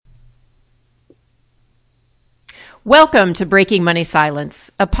Welcome to Breaking Money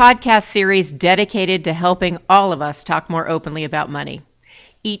Silence, a podcast series dedicated to helping all of us talk more openly about money.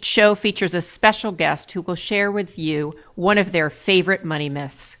 Each show features a special guest who will share with you one of their favorite money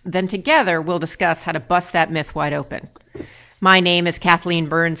myths. Then together we'll discuss how to bust that myth wide open. My name is Kathleen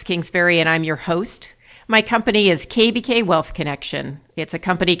Burns Kingsbury and I'm your host. My company is KBK Wealth Connection. It's a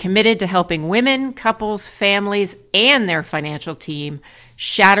company committed to helping women, couples, families, and their financial team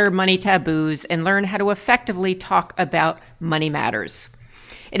shatter money taboos and learn how to effectively talk about money matters.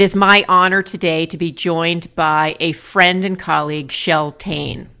 It is my honor today to be joined by a friend and colleague, Shel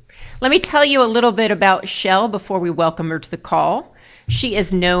Taine. Let me tell you a little bit about Shel before we welcome her to the call. She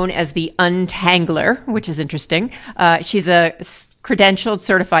is known as the Untangler, which is interesting. She's a credentialed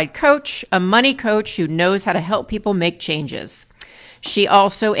certified coach, a money coach who knows how to help people make changes. She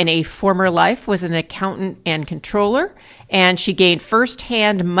also, in a former life, was an accountant and controller, and she gained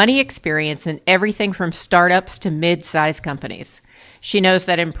firsthand money experience in everything from startups to mid-sized companies. She knows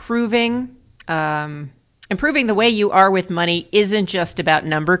that improving the way you are with money isn't just about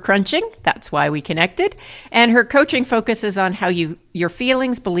number crunching. That's why we connected. And her coaching focuses on how your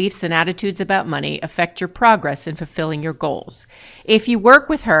feelings, beliefs, and attitudes about money affect your progress in fulfilling your goals. If you work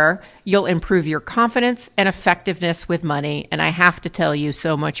with her, you'll improve your confidence and effectiveness with money. And I have to tell you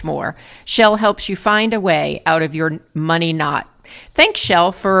so much more. Shel helps you find a way out of your money knot. Thanks,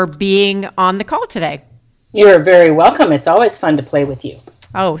 Shel, for being on the call today. You're very welcome. It's always fun to play with you.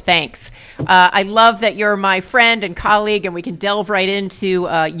 Oh, thanks. I love that you're my friend and colleague, and we can delve right into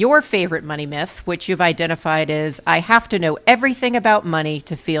your favorite money myth, which you've identified as, I have to know everything about money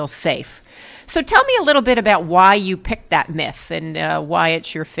to feel safe. So tell me a little bit about why you picked that myth and why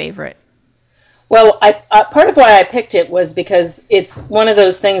it's your favorite. Well, part of why I picked it was because it's one of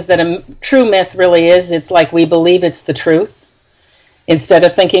those things that a true myth really is. It's like we believe it's the truth instead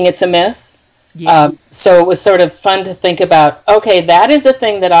of thinking it's a myth. Yes. So it was sort of fun to think about, okay, that is a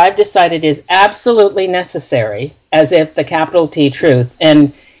thing that I've decided is absolutely necessary, as if the capital T truth.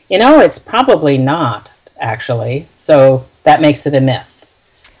 And, it's probably not, actually. So that makes it a myth.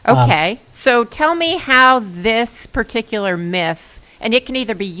 Okay. So tell me how this particular myth, and it can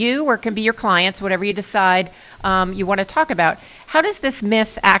either be you or it can be your clients, whatever you decide you want to talk about. How does this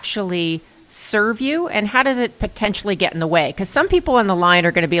myth actually serve you, and how does it potentially get in the way? Because some people on the line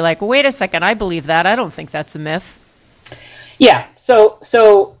are going to be like, well, wait a second, I believe that. I don't think that's a myth. Yeah.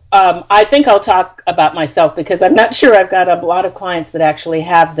 So I think I'll talk about myself because I'm not sure I've got a lot of clients that actually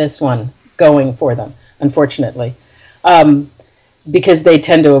have this one going for them, unfortunately, because they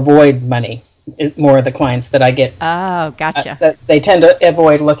tend to avoid money. Is more of the clients that I get. Oh, gotcha. That they tend to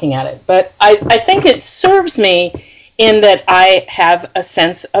avoid looking at it. But I think it serves me in that I have a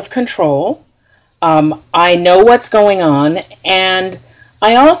sense of control. I know what's going on, and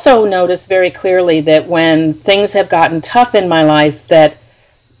I also notice very clearly that when things have gotten tough in my life, that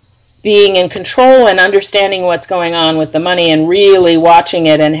being in control and understanding what's going on with the money and really watching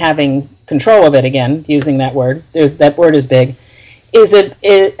it and having control of it, again, using that word, that word is big,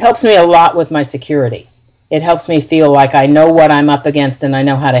 it helps me a lot with my security. It helps me feel like I know what I'm up against and I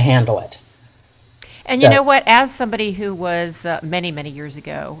know how to handle it. And you know what, as somebody who was many, many years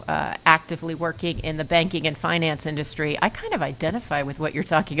ago actively working in the banking and finance industry, I kind of identify with what you're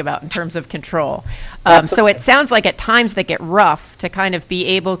talking about in terms of control. So it sounds like at times that get rough, to kind of be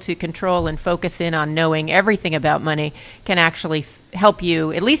able to control and focus in on knowing everything about money can actually help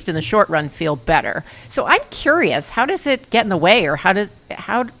you, at least in the short run, feel better. So I'm curious, how does it get in the way, or how does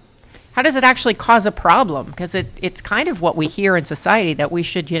it actually cause a problem? Because it's kind of what we hear in society, that we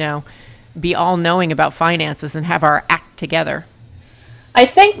should, be all knowing about finances and have our act together. I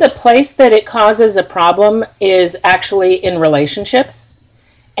think the place that it causes a problem is actually in relationships.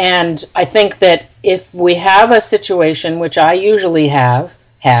 And I think that if we have a situation, which I usually have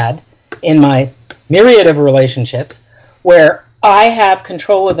had in my myriad of relationships, where I have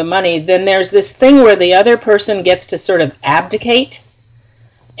control of the money, then there's this thing where the other person gets to sort of abdicate,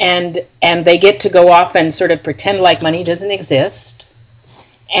 and they get to go off and sort of pretend like money doesn't exist.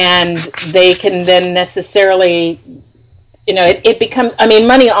 And they can then necessarily, it becomes,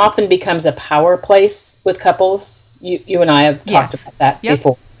 money often becomes a power place with couples. You and I have talked about that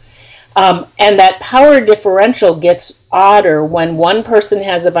before. And that power differential gets odder when one person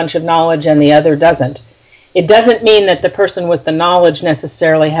has a bunch of knowledge and the other doesn't. It doesn't mean that the person with the knowledge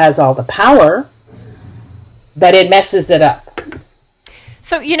necessarily has all the power, but it messes it up.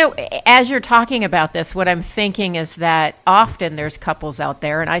 So, as you're talking about this, what I'm thinking is that often there's couples out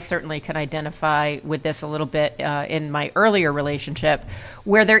there, and I certainly can identify with this a little bit in my earlier relationship,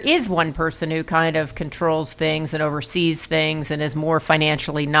 where there is one person who kind of controls things and oversees things and is more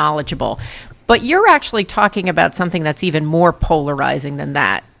financially knowledgeable. But you're actually talking about something that's even more polarizing than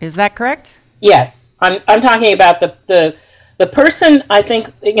that. Is that correct? Yes, I'm talking about the person. I think,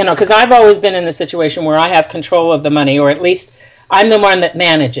 because I've always been in the situation where I have control of the money, or at least I'm the one that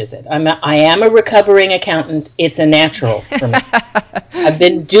manages it. I am a recovering accountant. It's a natural for me. I've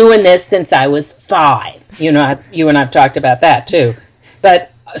been doing this since I was 5. You and I've talked about that too. But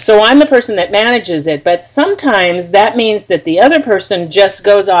so I'm the person that manages it, but sometimes that means that the other person just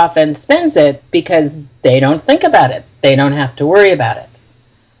goes off and spends it because they don't think about it. They don't have to worry about it.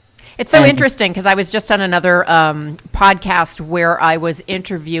 It's so interesting because I was just on another podcast where I was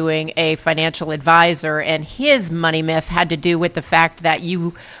interviewing a financial advisor, and his money myth had to do with the fact that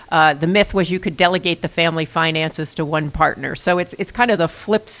the myth was you could delegate the family finances to one partner. So it's kind of the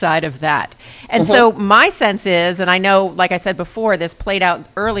flip side of that. And so my sense is, and I know, like I said before, this played out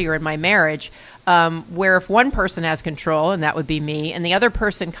earlier in my marriage, where if one person has control, and that would be me, and the other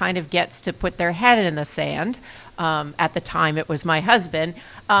person kind of gets to put their head in the sand, at the time it was my husband,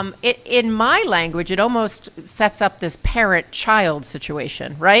 in my language, it almost sets up this parent-child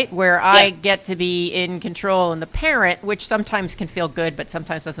situation, right? Where I get to be in control and the parent, which sometimes can feel good, but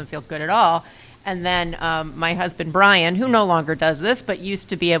sometimes doesn't feel good at all. And then my husband, Brian, who no longer does this, but used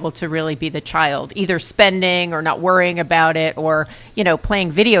to be able to really be the child, either spending or not worrying about it, or,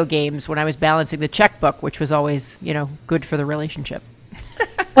 playing video games when I was balancing the checkbook, which was always, good for the relationship.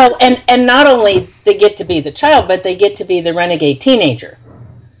 Well, and not only they get to be the child, but they get to be the renegade teenager.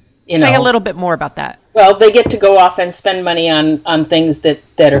 Say a little bit more about that. Well, they get to go off and spend money on things that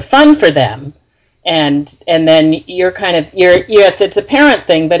are fun for them. And then yes, it's a parent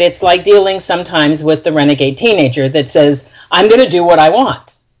thing, but it's like dealing sometimes with the renegade teenager that says, I'm going to do what I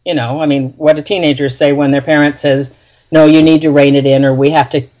want. What do teenagers say when their parent says, no, you need to rein it in, or we have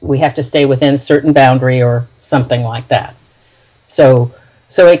to stay within a certain boundary or something like that. So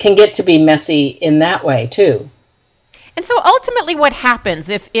it can get to be messy in that way too. And so ultimately what happens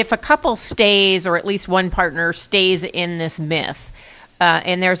if a couple stays, or at least one partner stays in this myth,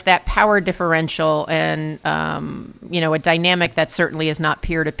 and there's that power differential and, a dynamic that certainly is not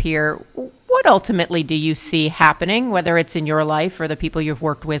peer-to-peer, what ultimately do you see happening, whether it's in your life or the people you've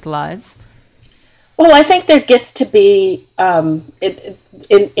worked with lives? Well, I think there gets to be, in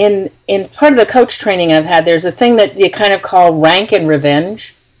part of the coach training I've had, there's a thing that you kind of call rank and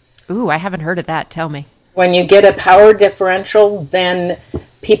revenge. Ooh, I haven't heard of that. Tell me. When you get a power differential, then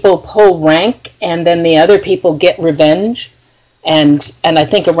people pull rank, and then the other people get revenge. And I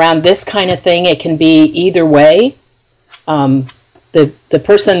think around this kind of thing, it can be either way. The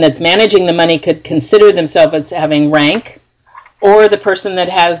person that's managing the money could consider themselves as having rank, or the person that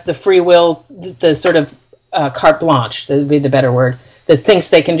has the free will, the sort of carte blanche, that would be the better word, that thinks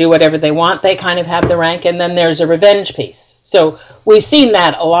they can do whatever they want, they kind of have the rank, and then there's a revenge piece. So we've seen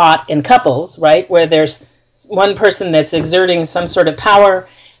that a lot in couples, right, where there's one person that's exerting some sort of power,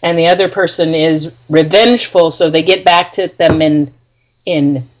 and the other person is revengeful, so they get back to them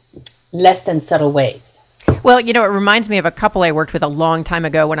in less than subtle ways. Well, it reminds me of a couple I worked with a long time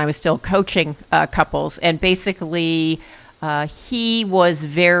ago when I was still coaching couples, and basically he was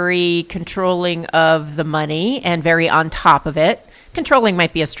very controlling of the money and very on top of it. Controlling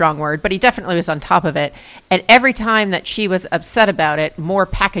might be a strong word, but he definitely was on top of it. And every time that she was upset about it, more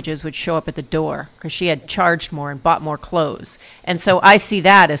packages would show up at the door because she had charged more and bought more clothes. And so I see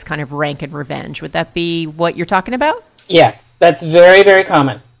that as kind of rank and revenge. Would that be what you're talking about? Yes, that's very, very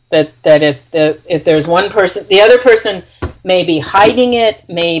common. That if there's one person, the other person may be hiding it,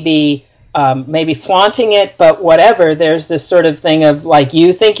 maybe flaunting it, but whatever, there's this sort of thing of like,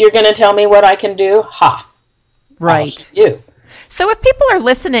 you think you're going to tell me what I can do? Ha! Right. You. So if people are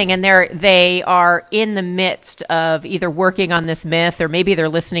listening and they are in the midst of either working on this myth, or maybe they're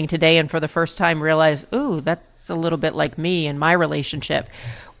listening today and for the first time realize, ooh, that's a little bit like me in my relationship,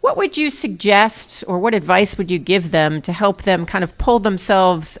 what would you suggest, or what advice would you give them to help them kind of pull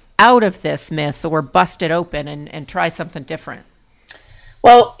themselves out of this myth or bust it open and try something different?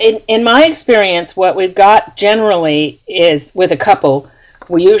 Well, in my experience, what we've got generally is with a couple,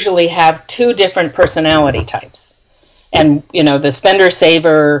 we usually have 2 different personality types. And, the spender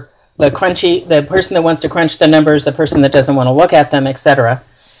saver, the person that wants to crunch the numbers, the person that doesn't want to look at them, etc.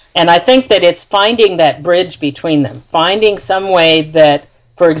 And I think that it's finding that bridge between them, finding some way that,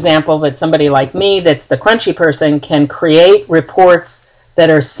 for example, that somebody like me that's the crunchy person can create reports that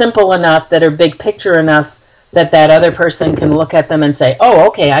are simple enough, that are big picture enough, that other person can look at them and say, oh,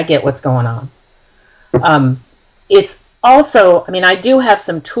 okay, I get what's going on. It's also, I do have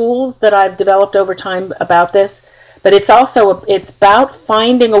some tools that I've developed over time about this, but it's about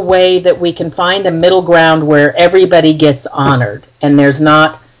finding a way that we can find a middle ground where everybody gets honored, and there's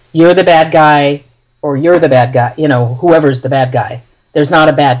not you're the bad guy or you're the bad guy, whoever's the bad guy. There's not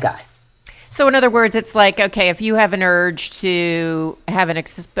a bad guy. So in other words, it's like, okay, if you have an urge to have an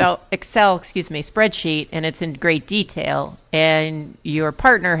Excel, spreadsheet, and it's in great detail, and your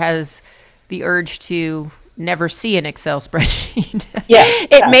partner has the urge to never see an Excel spreadsheet.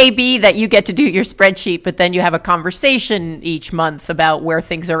 It may be that you get to do your spreadsheet, but then you have a conversation each month about where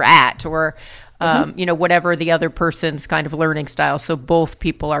things are at, or whatever the other person's kind of learning style, so both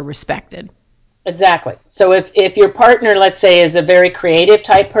people are respected. Exactly. So if your partner, let's say, is a very creative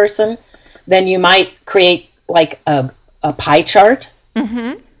type person, then you might create like a pie chart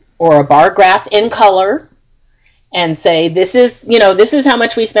or a bar graph in color and say, this is how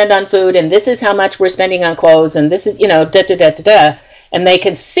much we spend on food, and this is how much we're spending on clothes, and this is, and they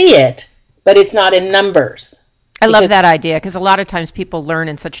can see it, but it's not in numbers. I love that idea, because a lot of times people learn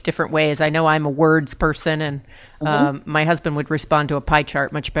in such different ways. I know I'm a words person, and my husband would respond to a pie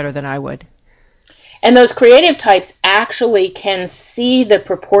chart much better than I would. And those creative types actually can see the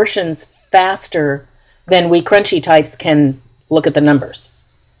proportions faster than we crunchy types can look at the numbers.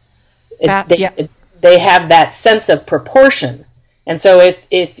 They have that sense of proportion. And so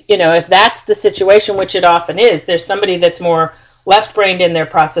if that's the situation, which it often is, there's somebody that's more left-brained in their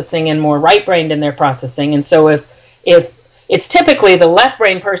processing and more right-brained in their processing. And so if it's typically the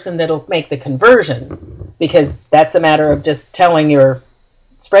left-brained person that'll make the conversion, because that's a matter of just telling your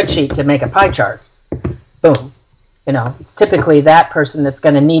spreadsheet to make a pie chart. Boom. It's typically that person that's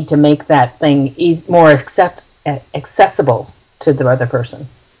going to need to make that thing more accessible to the other person.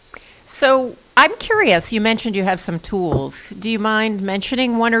 So I'm curious, you mentioned you have some tools. Do you mind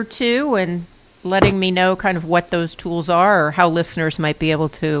mentioning one or two and letting me know kind of what those tools are, or how listeners might be able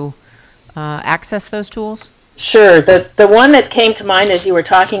to access those tools? Sure. The one that came to mind as you were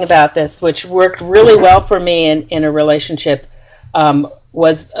talking about this, which worked really well for me in a relationship,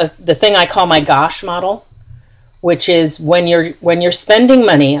 was the thing I call my GOSH model, which is when you're spending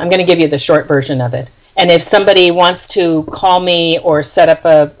money. I'm going to give you the short version of it. And if somebody wants to call me or set up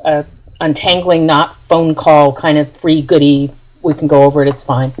a untangling knot phone call kind of free goodie, we can go over it. It's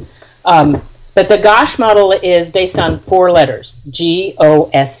fine. But the GOSH model is based on 4 letters,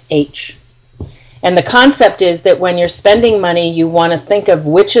 GOSH. And the concept is that when you're spending money, you want to think of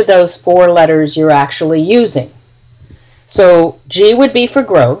which of those 4 letters you're actually using. So G would be for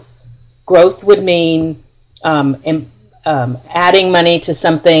growth. Growth would mean adding money to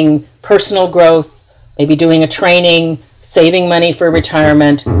something, personal growth, maybe doing a training, saving money for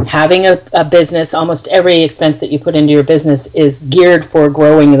retirement, having a business. Almost every expense that you put into your business is geared for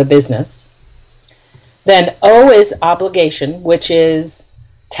growing the business. Then O is obligation, which is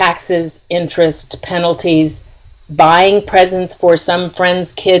taxes, interest, penalties, buying presents for some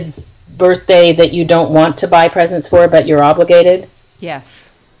friend's kid's birthday that you don't want to buy presents for, but you're obligated. Yes.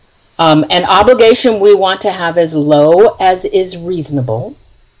 And obligation we want to have as low as is reasonable.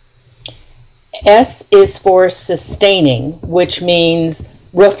 S is for sustaining, which means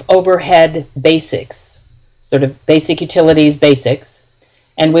roof overhead basics, sort of basic utilities basics.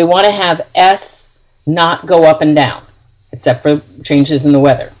 And we want to have S not go up and down, except for changes in the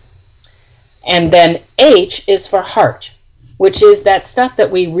weather. And then H is for heart, which is that stuff that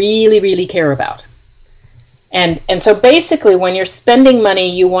we really, really care about. And so basically when you're spending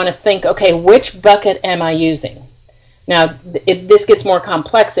money, you want to think, okay, which bucket am I using? Now, this gets more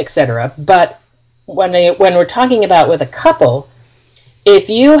complex, etc. But when we're talking about with a couple, if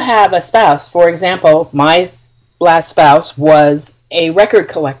you have a spouse, for example, my last spouse was a record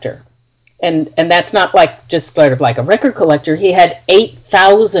collector. And that's not like just sort of like a record collector. He had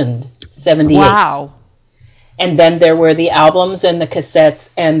 8,000 78s. Wow. And then there were the albums and the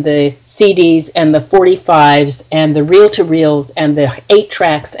cassettes and the CDs and the 45s and the reel-to-reels and the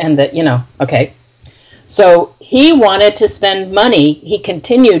 8-tracks and the, okay. So he wanted to spend money. He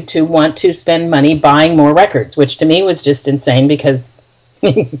continued to want to spend money buying more records, which to me was just insane because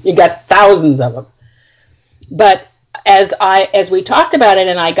you got thousands of them. But as we talked about it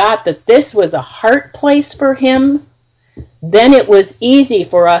and I got that this was a heart place for him, then it was easy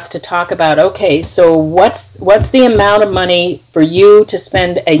for us to talk about, okay, so what's the amount of money for you to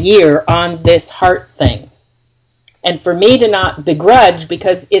spend a year on this heart thing? And for me to not begrudge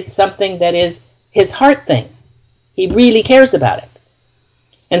because it's something that is his heart thing. He really cares about it.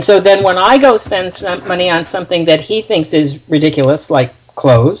 And so then when I go spend some money on something that he thinks is ridiculous, like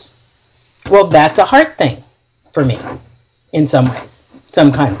clothes, well, that's a heart thing for me in some ways,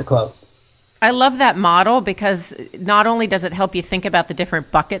 some kinds of clothes. I love that model because not only does it help you think about the different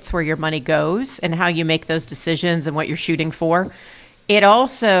buckets where your money goes and how you make those decisions and what you're shooting for, it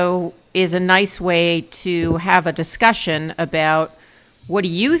also is a nice way to have a discussion about what do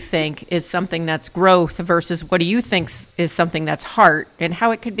you think is something that's growth versus what do you think is something that's heart, and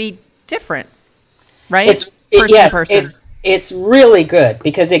how it could be different, right? It's really good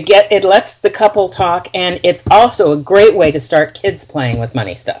because it lets the couple talk, and it's also a great way to start kids playing with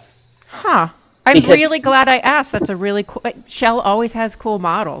money stuff. I'm really glad I asked. That's a really cool. Shell always has cool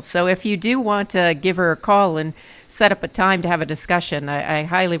models. So if you do want to give her a call and set up a time to have a discussion, I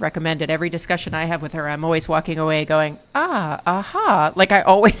highly recommend it. Every discussion I have with her, I'm always walking away going, aha. Like I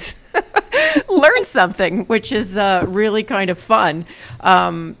always learn something, which is really kind of fun.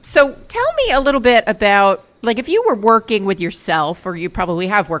 So tell me a little bit about, like, if you were working with yourself, or you probably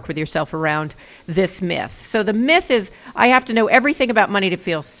have worked with yourself around this myth. So the myth is, I have to know everything about money to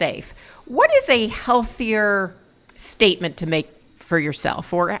feel safe. What is a healthier statement to make for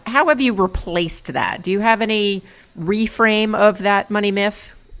yourself, or how have you replaced that? Do you have any reframe of that money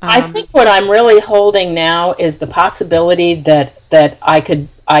myth? I think what I'm really holding now is the possibility that I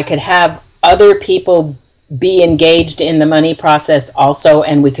could have other people be engaged in the money process also,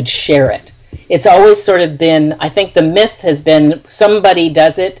 and we could share it. It's always sort of been, I think the myth has been somebody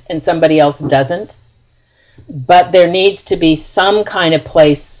does it and somebody else doesn't, but there needs to be some kind of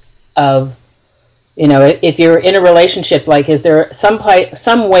place of, if you're in a relationship, like, is there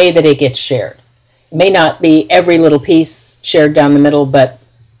some way that it gets shared? It may not be every little piece shared down the middle, but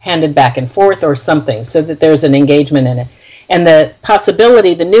handed back and forth or something, so that there's an engagement in it. And the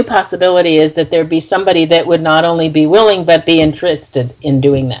new possibility is that there be somebody that would not only be willing, but be interested in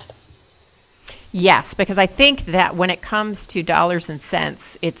doing that. Yes, because I think that when it comes to dollars and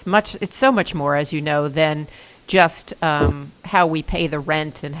cents, it's so much more, as you know, than just how we pay the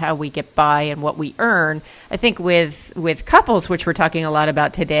rent and how we get by and what we earn. I think with couples, which we're talking a lot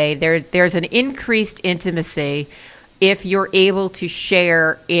about today, there's an increased intimacy if you're able to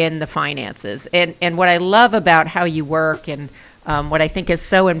share in the finances. And what I love about how you work, and what I think is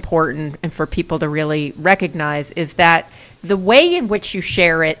so important and for people to really recognize, is that the way in which you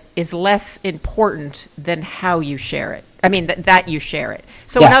share it is less important than how you share it. I mean, that you share it.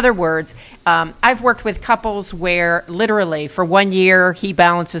 So in other words, I've worked with couples where literally for 1 year, he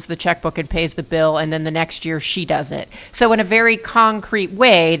balances the checkbook and pays the bill, and then the next year she does it. So in a very concrete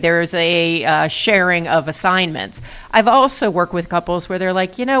way, there's a sharing of assignments. I've also worked with couples where they're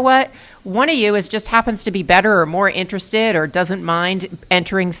like, you know what? One of you just happens to be better or more interested or doesn't mind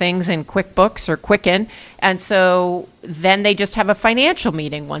entering things in QuickBooks or Quicken. And so then they just have a financial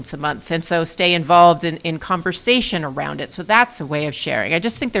meeting once a month. And so stay involved in conversation around it. So that's a way of sharing. I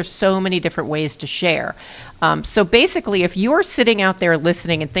just think there's so many different ways to share. So basically, if you're sitting out there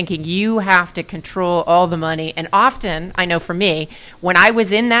listening and thinking you have to control all the money, and often, I know for me, when I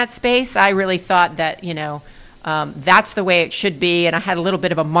was in that space, I really thought that, that's the way it should be. And I had a little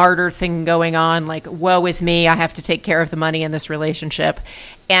bit of a martyr thing going on, like, woe is me, I have to take care of the money in this relationship.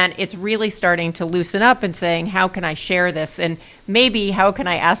 And it's really starting to loosen up and saying, how can I share this? And maybe how can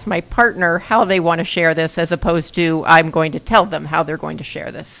I ask my partner how they want to share this, as opposed to I'm going to tell them how they're going to share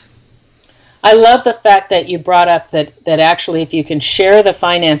this. I love the fact that you brought up that actually if you can share the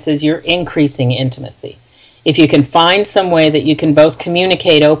finances, you're increasing intimacy. If you can find some way that you can both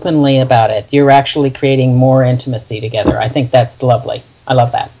communicate openly about it, you're actually creating more intimacy together. I think that's lovely. I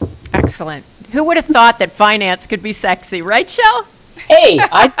love that. Excellent. Who would have thought that finance could be sexy, right, Shell? Hey,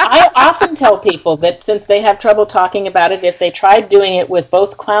 I often tell people that since they have trouble talking about it, if they tried doing it with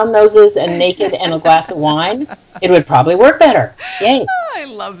both clown noses and naked and a glass of wine, it would probably work better. Yay. Oh, I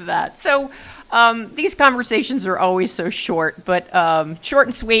love that. So these conversations are always so short, but short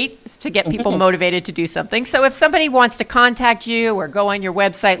and sweet to get people motivated to do something. So if somebody wants to contact you or go on your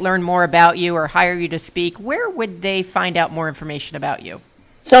website, learn more about you, or hire you to speak, where would they find out more information about you?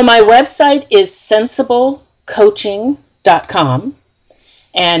 So my website is sensiblecoaching.com.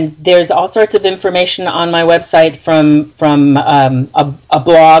 And there's all sorts of information on my website, from a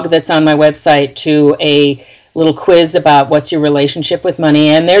blog that's on my website to a little quiz about what's your relationship with money.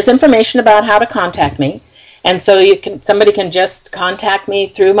 And there's information about how to contact me. And so somebody can just contact me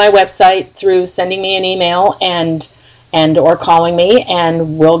through my website, through sending me an email and or calling me,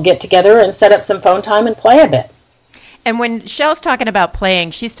 and we'll get together and set up some phone time and play a bit. And when Shell's talking about playing,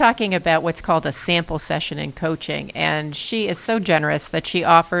 she's talking about what's called a sample session in coaching. And she is so generous that she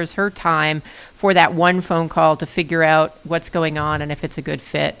offers her time for that one phone call to figure out what's going on and if it's a good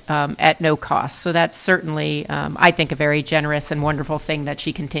fit at no cost. So that's certainly, I think, a very generous and wonderful thing that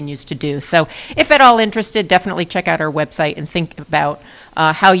she continues to do. So if at all interested, definitely check out her website and think about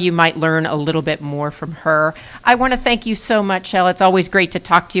how you might learn a little bit more from her. I want to thank you so much, Shell. It's always great to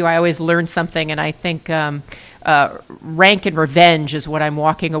talk to you. I always learn something, and I think rank and revenge is what I'm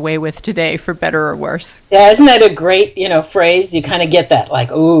walking away with today, for better or worse. Yeah, isn't that a great, phrase? You kind of get that,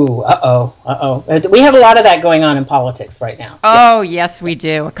 like, ooh, uh-oh. We have a lot of that going on in politics right now. Oh, yes, we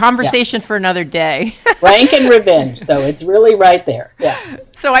do. A conversation for another day. Rank and revenge, though. It's really right there. Yeah.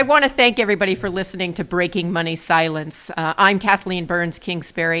 So I want to thank everybody for listening to Breaking Money Silence. I'm Kathleen Burns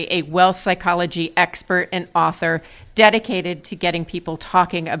Kingsbury, a wealth psychology expert and author dedicated to getting people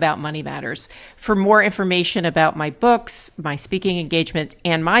talking about money matters. For more information about my books, my speaking engagement,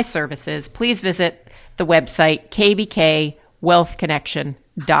 and my services, please visit the website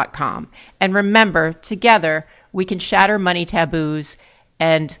kbkwealthconnection.com. And remember, together, we can shatter money taboos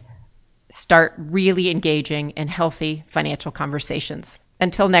and start really engaging in healthy financial conversations.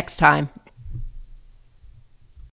 Until next time,